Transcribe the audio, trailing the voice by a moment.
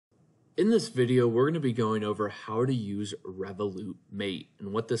In this video, we're going to be going over how to use Revolute Mate.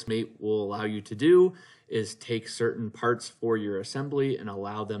 And what this mate will allow you to do is take certain parts for your assembly and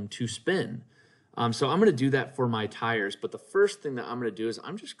allow them to spin. So I'm going to do that for my tires, but the first thing that I'm going to do is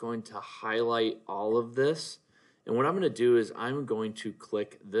I'm just going to highlight all of this. And what I'm going to do is I'm going to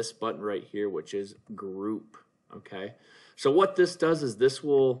click this button right here, which is group, okay? So what this does is this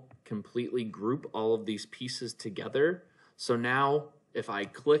will completely group all of these pieces together. So now if I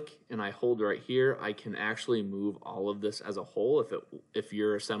click and I hold right here, I can actually move all of this as a whole. If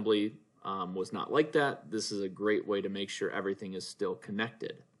your assembly was not like that, this is a great way to make sure everything is still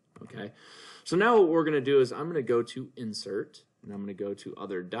connected, okay? So now what we're gonna do is I'm gonna go to Insert, and I'm gonna go to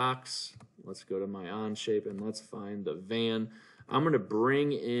Other Docks. Let's go to my Onshape and let's find the van. I'm gonna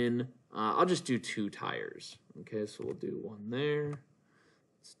bring in, I'll just do 2 tires, okay? So we'll do one there.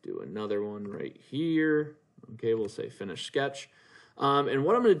 Let's do another one right here. Okay, we'll say Finish Sketch. And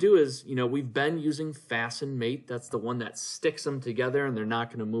what I'm going to do is, we've been using Fasten Mate. That's the one that sticks them together and they're not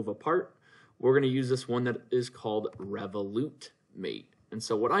going to move apart. We're going to use this one that is called Revolute Mate. And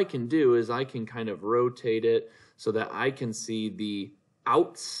so what I can do is I can kind of rotate it so that I can see the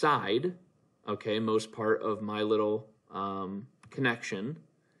outside, okay, most part of my little connection.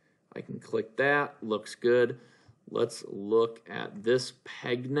 I can click that, looks good. Let's look at this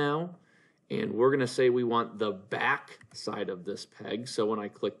peg now. And we're going to say we want the back side of this peg. So when I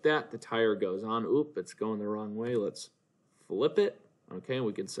click that, the tire goes on. Oop, it's going the wrong way. Let's flip it. Okay,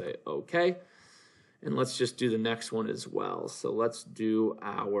 we can say okay. And let's just do the next one as well. So let's do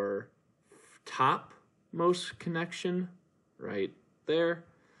our topmost connection right there.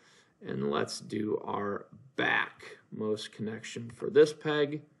 And let's do our backmost connection for this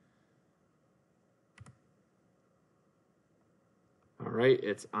peg. All right,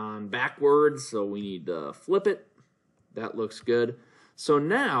 it's on backwards, so we need to flip it. That looks good. So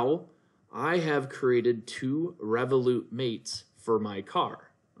now I have created 2 Revolute Mates for my car.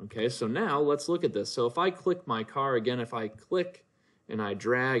 Okay, so now let's look at this. So if I click my car, again, if I click and I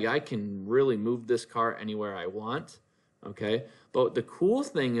drag, I can really move this car anywhere I want. Okay, but the cool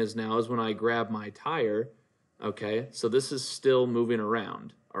thing is now is when I grab my tire, okay, so this is still moving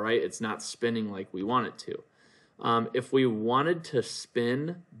around. All right, it's not spinning like we want it to. If we wanted to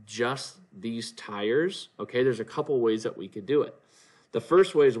spin just these tires, okay, there's a couple ways that we could do it. The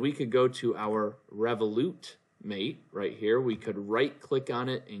first way is we could go to our Revolute Mate right here. We could right click on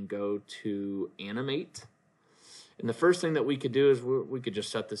it and go to Animate. And the first thing that we could do is we could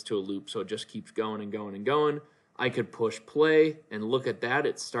just set this to a loop so it just keeps going and going and going. I could push play and look at that.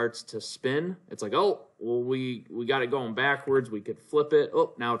 It starts to spin. It's like, oh, well, we got it going backwards. We could flip it.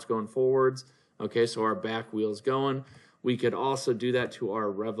 Oh, now it's going forwards. Okay, so our back wheel's going. We could also do that to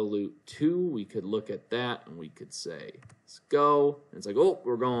our Revolute 2. We could look at that and we could say, let's go. And it's like, oh,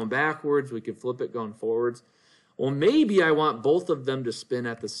 we're going backwards. We could flip it going forwards. Well, maybe I want both of them to spin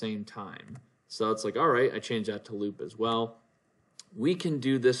at the same time. So it's like, all right, I changed that to loop as well. We can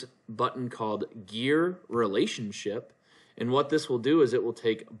do this button called Gear Relationship. And what this will do is it will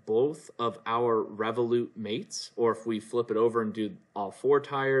take both of our Revolute Mates, or if we flip it over and do all 4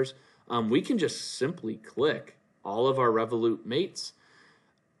 tires, we can just simply click all of our Revolute Mates.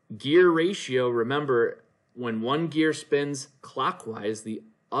 Gear ratio, remember, when one gear spins clockwise, the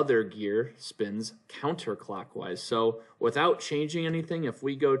other gear spins counterclockwise. So without changing anything, if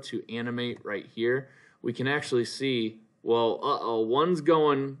we go to Animate right here, we can actually see, well, one's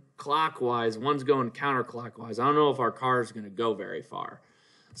going clockwise, one's going counterclockwise. I don't know if our car is going to go very far.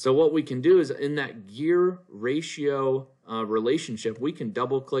 So what we can do is in that gear ratio relationship, we can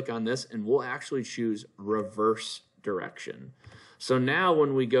double click on this and we'll actually choose reverse direction. So now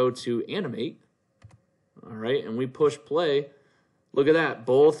when we go to Animate, all right, and we push play, look at that.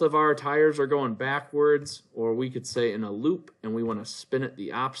 Both of our tires are going backwards, or we could say in a loop, and we want to spin it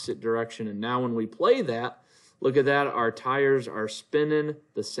the opposite direction. And now when we play that, look at that. Our tires are spinning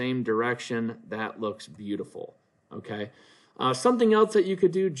the same direction. That looks beautiful, okay? Something else that you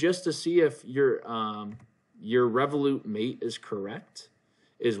could do just to see if your Revolute Mate is correct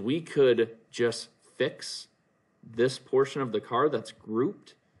is we could just fix this portion of the car that's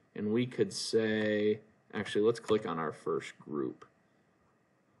grouped, and we could say, actually, let's click on our first group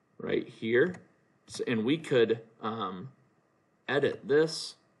right here, and we could edit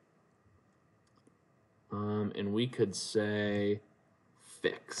this, and we could say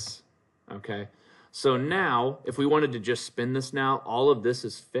fix, okay? So now, if we wanted to just spin this now, all of this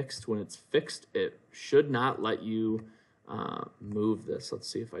is fixed. When it's fixed, it should not let you move this. Let's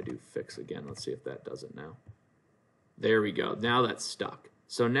see if I do fix again. Let's see if that does it now. There we go. Now that's stuck.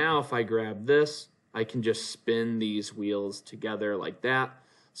 So now if I grab this, I can just spin these wheels together like that.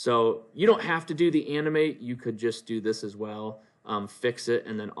 So you don't have to do the animate. You could just do this as well. Fix it,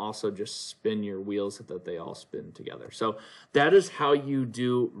 and then also just spin your wheels so that they all spin together. So that is how you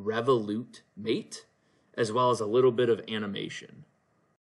do Revolute Mate, as well as a little bit of animation.